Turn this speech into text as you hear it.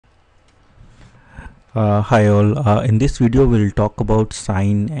Hi all. In this video we'll talk about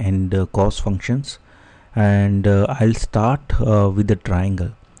sine and cos functions, and I'll start with the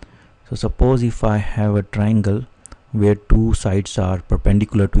triangle. So suppose if I have a triangle where two sides are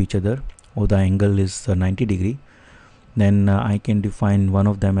perpendicular to each other, or the angle is 90 degree, then I can define one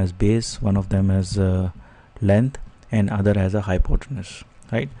of them as base, one of them as length, and other as a hypotenuse,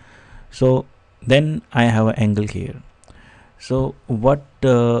 right? So then I have an angle here. So what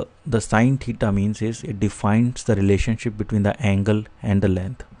the sine theta means is it defines the relationship between the angle and the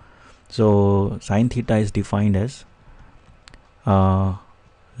length. So sine theta is defined as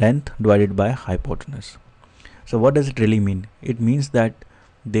length divided by hypotenuse. So what does it really mean? It means that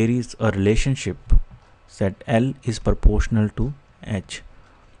there is a relationship that L is proportional to H,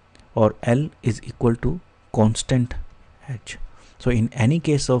 or L is equal to constant H. So in any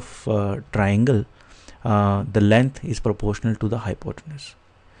case of triangle, the length is proportional to the hypotenuse,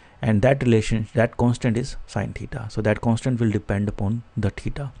 and that constant is sine theta. So that constant will depend upon the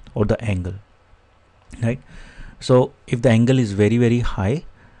theta or the angle, right? So if the angle is very, very high,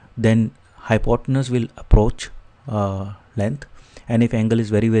 then hypotenuse will approach length, and if angle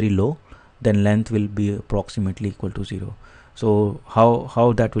is very, very low, then length will be approximately equal to 0. So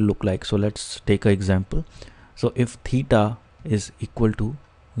how that will look like? So let's take an example. So if theta is equal to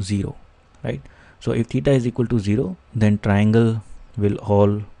 0, right? So if theta is equal to 0, then triangle will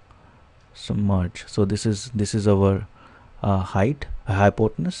all submerge. So this is our height,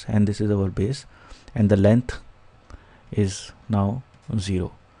 hypotenuse, and this is our base, and the length is now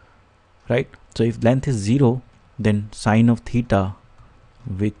 0, right? So if length is 0, then sine of theta,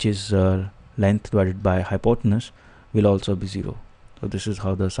 which is length divided by hypotenuse, will also be 0. So this is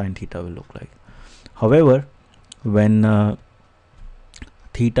how the sine theta will look like. However, when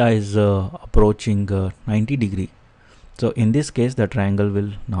theta is approaching 90 degree, so in this case the triangle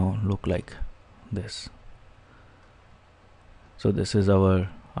will now look like this. So this is our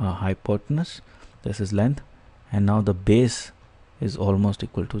hypotenuse, this is length, and now the base is almost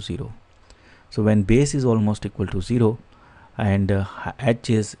equal to 0. So when base is almost equal to 0 and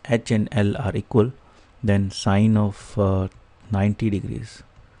H and L are equal, then sine of 90 degrees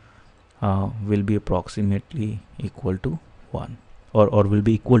will be approximately equal to 1, or will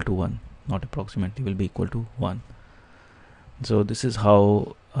be equal to 1, not approximately, will be equal to 1. So this is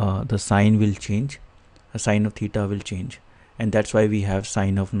how the sine will change, the sine of theta will change, and that's why we have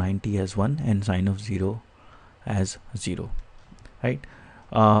sine of 90 as 1 and sine of 0 as 0, right?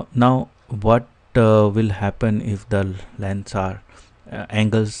 Now what will happen if the lengths are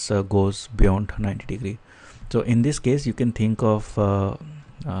angles goes beyond 90 degree? So in this case you can think of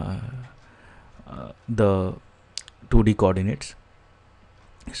the 2D coordinates.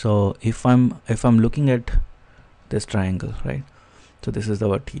 So if I'm looking at this triangle, right? So this is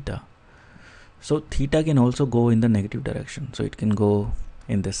our theta. So theta can also go in the negative direction, so it can go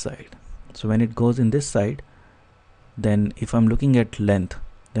in this side. So when it goes in this side, then if I'm looking at length,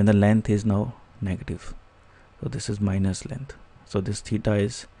 then the length is now negative. So this is minus length. So this theta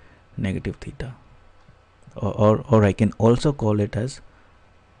is negative theta, or I can also call it as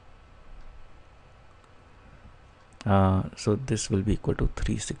so this will be equal to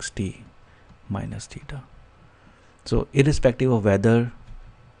 360 minus theta. So irrespective of whether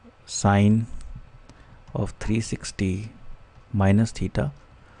sine of 360 minus theta,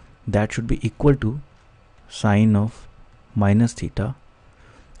 that should be equal to sine of minus theta,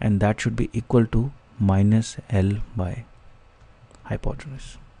 and that should be equal to minus L by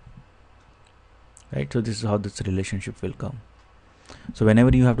hypotenuse, right? So this is how this relationship will come. So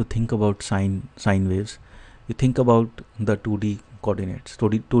whenever you have to think about sine waves, you think about the 2D coordinates,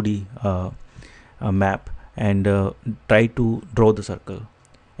 2D map, and try to draw the circle.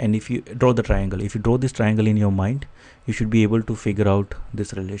 And if you draw the triangle, if you draw this triangle in your mind, you should be able to figure out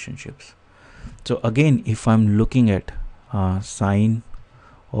these relationships. So again, if I'm looking at sine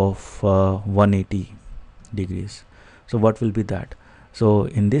of 180 degrees, so what will be that? So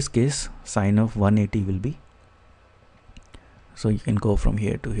in this case, sine of 180 will be, so you can go from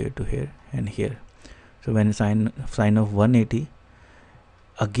here to here to here and here. So when sine of 180,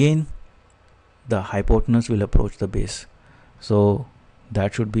 again the hypotenuse will approach the base, so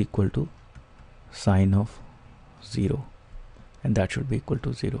that should be equal to sine of 0, and that should be equal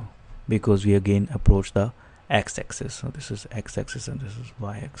to 0 because we again approach the x-axis. So this is x-axis and this is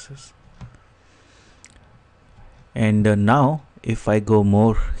y-axis. And now if I go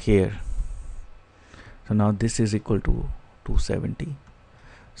more here, so now this is equal to 270.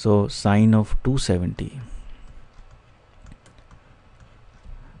 So sine of 270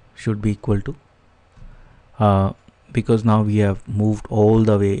 should be equal to because now we have moved all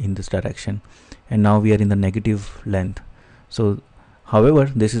the way in this direction, and now we are in the negative length. So however,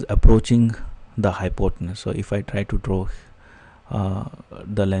 this is approaching the hypotenuse. So if I try to draw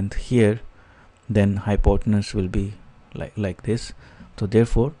the length here, then hypotenuse will be like this. So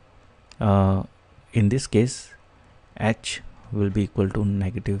therefore in this case h will be equal to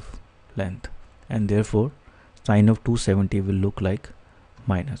negative length, and therefore sine of 270 will look like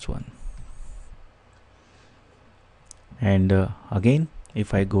 -1. And again,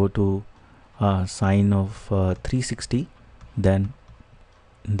 if I go to sine of 360, then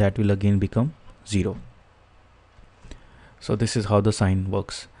that will again become 0. So this is how the sine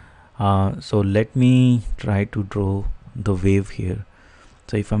works. So let me try to draw the wave here.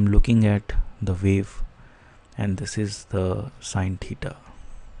 So if I'm looking at the wave, and this is the sine theta,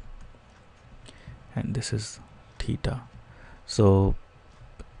 and this is theta. So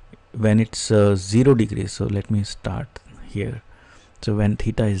when it's 0 degrees, so let me start here. So when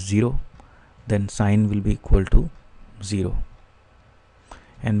theta is 0, then sine will be equal to 0.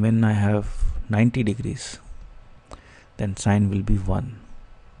 And when I have 90 degrees, then sine will be 1.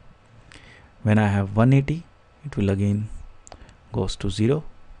 When I have 180, it will again goes to 0.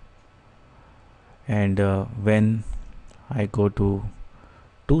 And when I go to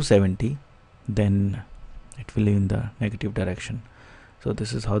 270, then it will be in the negative direction. So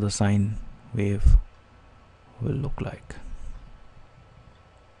this is how the sine wave will look like.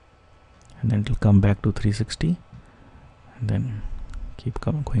 And then it will come back to 360, and then keep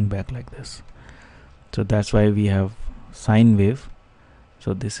going back like this. So that's why we have sine wave.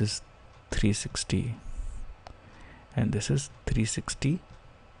 So this is 360, and this is 360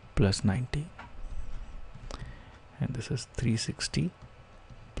 plus 90, and this is 360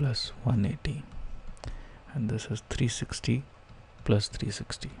 plus 180, and this is 360 plus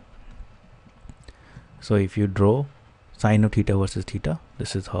 360. So if you draw sine of theta versus theta,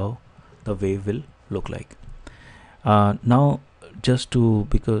 this is how the wave will look like. Now just to,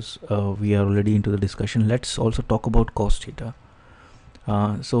 because we are already into the discussion, let's also talk about cos theta.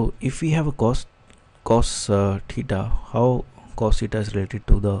 So if we have a cos theta, how cos theta is related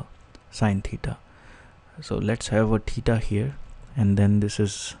to the sine theta. So let's have a theta here, and then this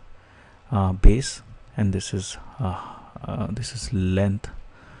is base, and this is length,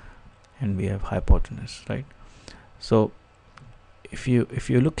 and we have hypotenuse, right? So if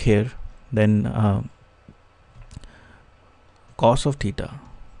you look here, then cos of theta,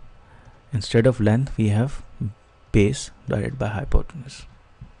 instead of length we have base divided by hypotenuse.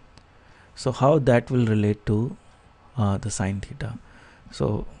 So how that will relate to the sine theta?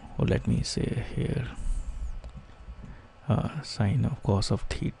 So let me say here sine of cos of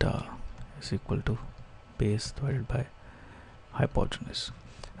theta is equal to base divided by hypotenuse,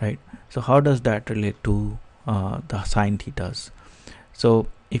 right? So how does that relate to the sine thetas? So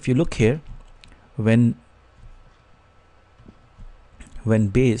if you look here, when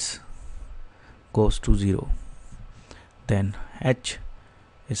base goes to 0, then h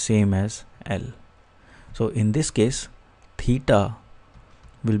is same as L. So in this case, theta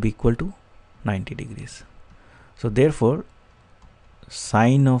will be equal to 90 degrees. So therefore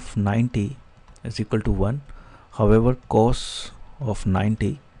sine of 90 is equal to 1. However, cos of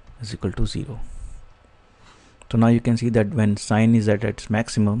 90 is equal to 0. So now you can see that when sine is at its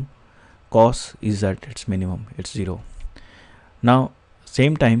maximum, cos is at its minimum, it's 0. Now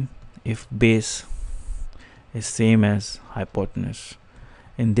same time, if base is same as hypotenuse,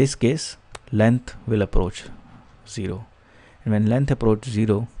 in this case length will approach 0, and when length approaches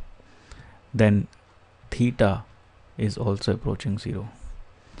 0, then theta is also approaching 0.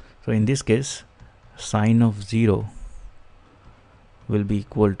 So in this case, sine of 0 will be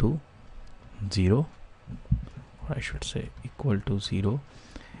equal to 0, or I should say equal to 0,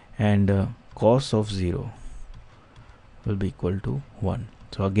 and cos of 0 will be equal to 1.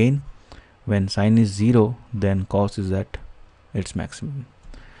 So again, when sine is 0, then cos is at its maximum.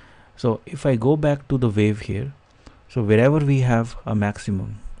 So if I go back to the wave here, so wherever we have a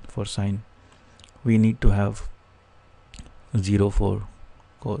maximum for sine, we need to have 0 for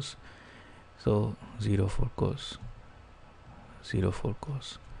cos. So 0 for cos, 0 for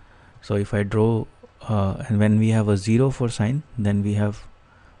cos. So if I draw and when we have a 0 for sine, then we have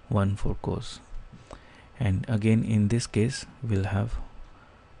 1 for cos, and again in this case we'll have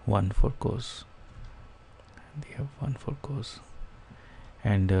 1 for cos, and we have 1 for cos,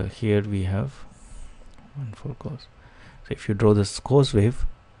 and here we have 1 for cos. So if you draw this cos wave,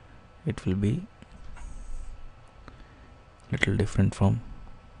 it will be little different from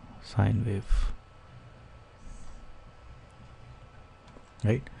sine wave,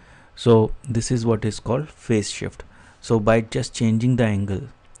 right? So this is what is called phase shift. So by just changing the angle,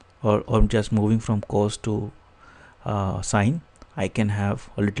 or just moving from cos to sine, I can have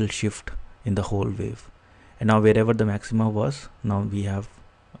a little shift in the whole wave. And now wherever the maxima was, now we have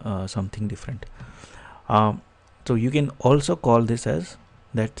something different. So you can also call this as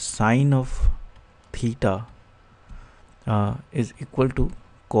that sine of theta is equal to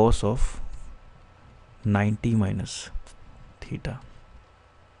cos of 90 minus theta.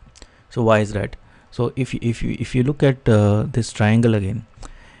 So why is that? So if you look at this triangle again,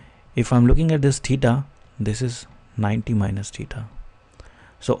 if I'm looking at this theta, this is 90 minus theta.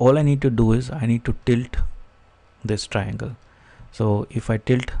 So all I need to do is I need to tilt this triangle. So if I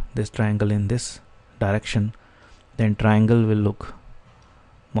tilt this triangle in this direction, then triangle will look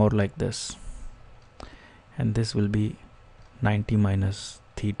more like this, and this will be 90 minus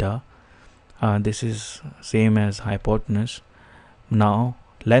theta. This is same as hypotenuse. Now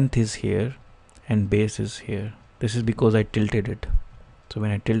length is here and base is here. This is because I tilted it. So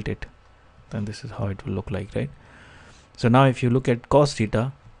when I tilt it, then this is how it will look like, right? So now if you look at cos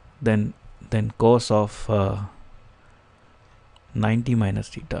theta, then cos of 90 minus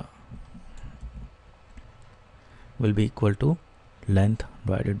theta will be equal to length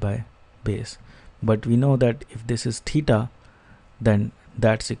divided by base. But we know that if this is theta, then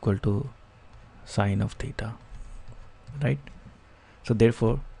that's equal to sine of theta, right? So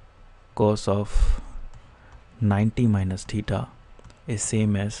therefore cos of 90 minus theta is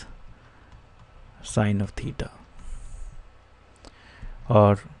same as sine of theta.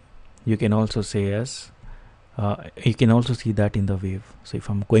 Or you can also say as you can also see that in the wave. So if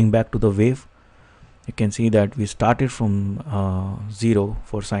I'm going back to the wave, you can see that we started from 0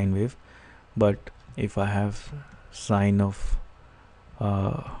 for sine wave, but if I have sine of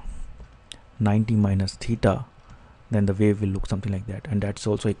 90 minus theta, then the wave will look something like that, and that's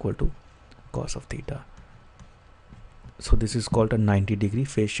also equal to cos of theta. So this is called a 90-degree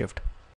phase shift.